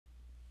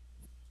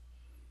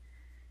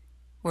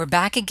We're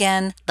back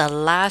again, the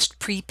last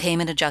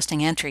prepayment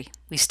adjusting entry.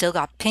 We still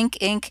got pink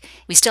ink.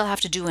 We still have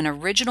to do an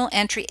original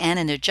entry and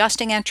an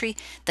adjusting entry.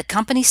 The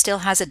company still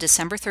has a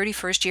December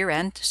 31st year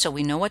end, so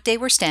we know what day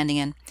we're standing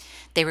in.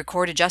 They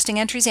record adjusting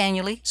entries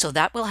annually, so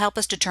that will help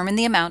us determine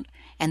the amount,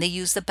 and they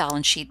use the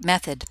balance sheet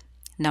method.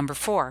 Number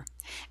 4.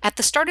 At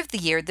the start of the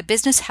year, the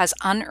business has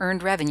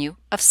unearned revenue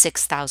of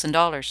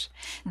 $6,000.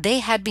 They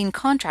had been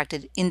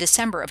contracted in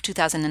December of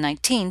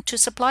 2019 to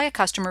supply a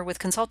customer with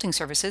consulting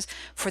services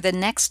for the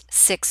next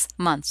 6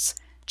 months,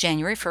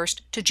 January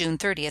 1st to June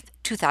 30th,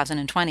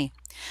 2020.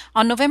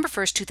 On November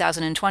 1st,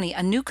 2020,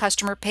 a new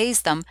customer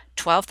pays them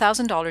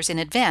 $12,000 in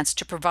advance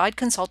to provide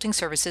consulting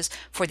services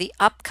for the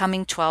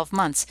upcoming 12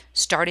 months,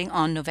 starting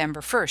on November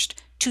 1st,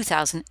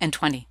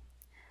 2020.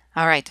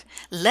 All right,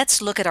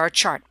 let's look at our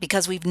chart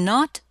because we've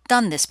not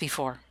done this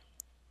before.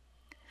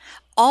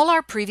 All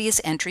our previous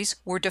entries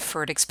were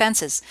deferred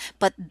expenses,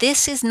 but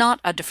this is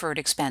not a deferred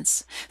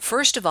expense.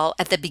 First of all,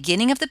 at the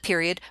beginning of the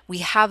period, we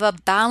have a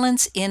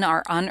balance in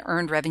our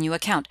unearned revenue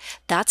account.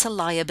 That's a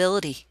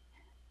liability.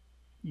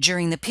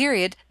 During the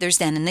period, there's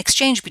then an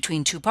exchange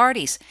between two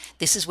parties.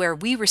 This is where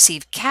we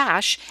receive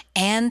cash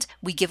and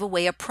we give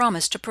away a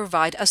promise to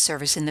provide a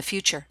service in the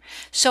future.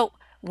 So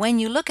when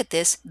you look at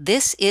this,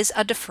 this is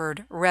a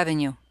deferred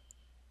revenue.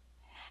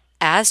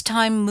 As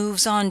time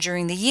moves on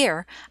during the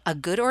year, a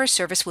good or a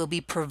service will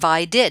be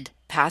provided,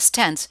 past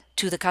tense,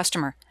 to the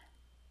customer.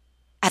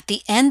 At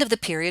the end of the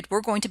period,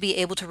 we're going to be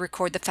able to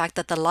record the fact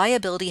that the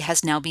liability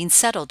has now been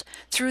settled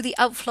through the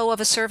outflow of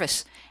a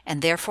service,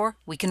 and therefore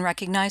we can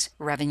recognize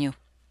revenue.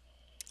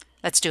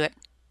 Let's do it.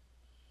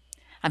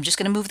 I'm just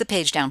going to move the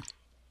page down.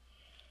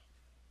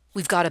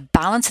 We've got a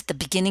balance at the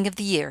beginning of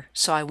the year,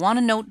 so I want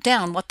to note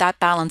down what that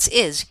balance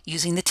is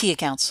using the T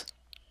accounts.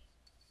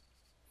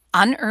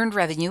 Unearned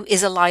revenue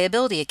is a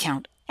liability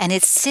account, and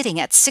it's sitting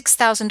at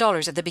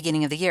 $6,000 at the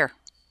beginning of the year.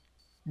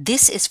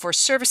 This is for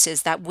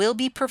services that will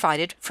be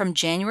provided from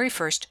January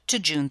 1st to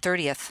June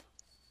 30th.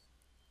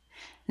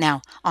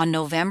 Now, on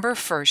November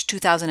 1st,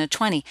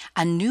 2020,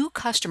 a new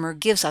customer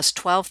gives us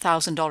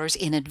 $12,000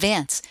 in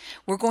advance.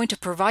 We're going to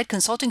provide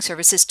consulting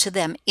services to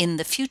them in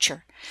the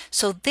future.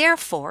 So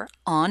therefore,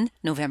 on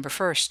November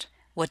 1st,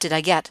 what did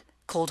I get?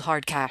 Cold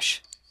hard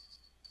cash.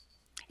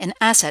 An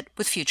asset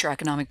with future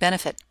economic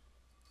benefit.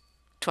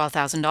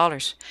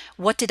 $12,000.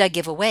 What did I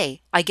give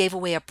away? I gave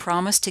away a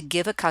promise to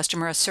give a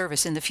customer a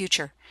service in the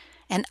future,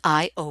 an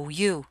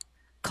IOU,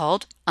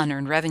 called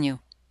unearned revenue.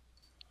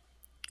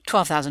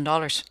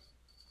 $12,000.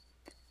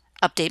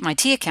 Update my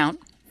T account.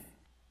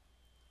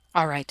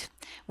 All right,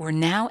 we're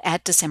now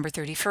at December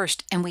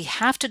 31st, and we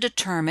have to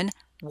determine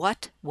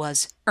what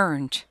was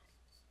earned.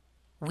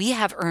 We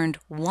have earned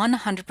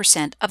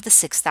 100% of the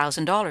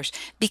 $6,000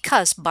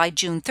 because by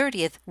June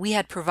 30th, we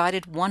had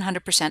provided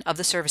 100% of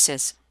the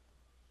services.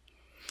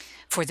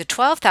 For the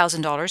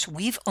 $12,000,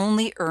 we've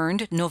only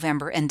earned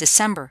November and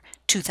December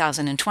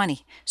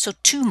 2020. So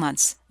 2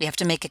 months, we have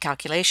to make a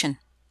calculation.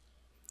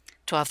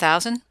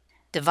 12,000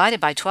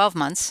 divided by 12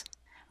 months,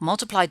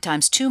 multiplied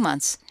times 2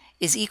 months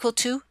is equal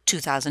to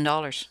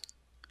 $2,000.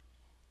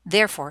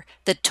 Therefore,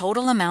 the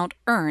total amount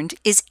earned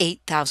is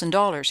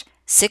 $8,000,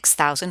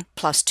 $6,000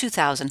 plus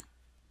 $2,000.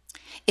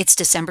 It's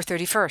December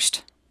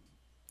 31st.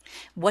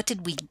 What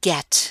did we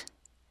get?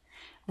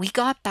 We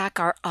got back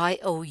our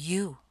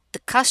IOU. The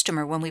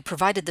customer, when we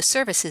provided the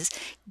services,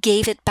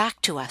 gave it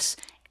back to us,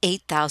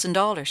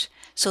 $8,000.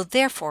 So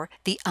therefore,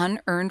 the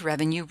unearned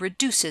revenue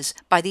reduces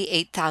by the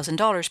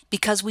 $8,000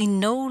 because we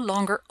no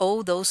longer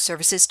owe those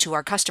services to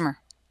our customer.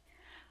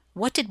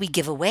 What did we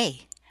give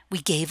away? We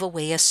gave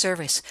away a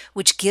service,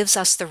 which gives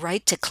us the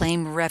right to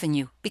claim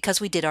revenue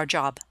because we did our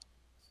job.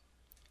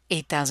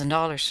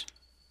 $8,000.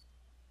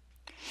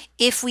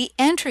 If we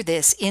enter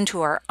this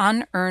into our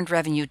unearned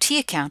revenue T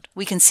account,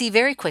 we can see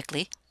very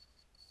quickly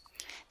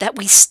that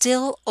we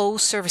still owe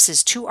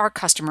services to our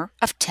customer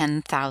of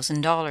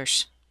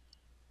 $10,000.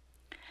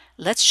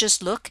 Let's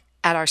just look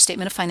at our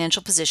statement of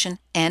financial position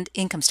and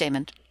income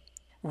statement.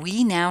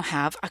 We now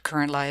have a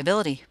current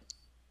liability.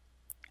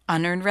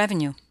 Unearned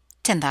revenue,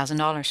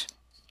 $10,000.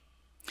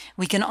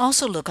 We can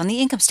also look on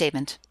the income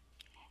statement.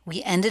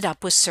 We ended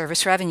up with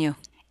service revenue,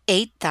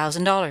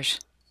 $8,000.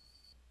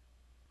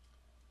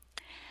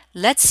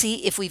 Let's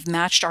see if we've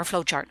matched our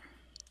flowchart.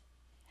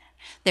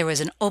 There was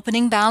an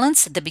opening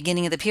balance at the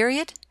beginning of the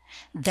period.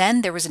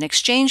 Then there was an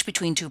exchange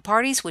between two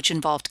parties which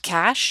involved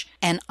cash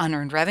and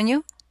unearned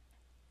revenue.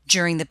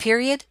 During the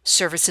period,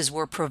 services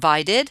were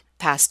provided,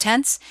 past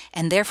tense,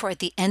 and therefore at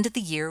the end of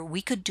the year,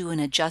 we could do an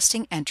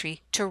adjusting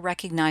entry to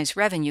recognize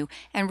revenue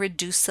and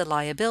reduce the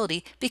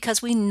liability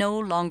because we no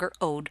longer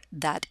owed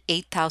that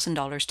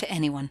 $8,000 to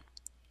anyone.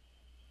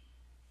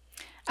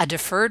 A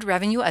deferred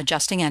revenue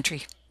adjusting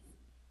entry.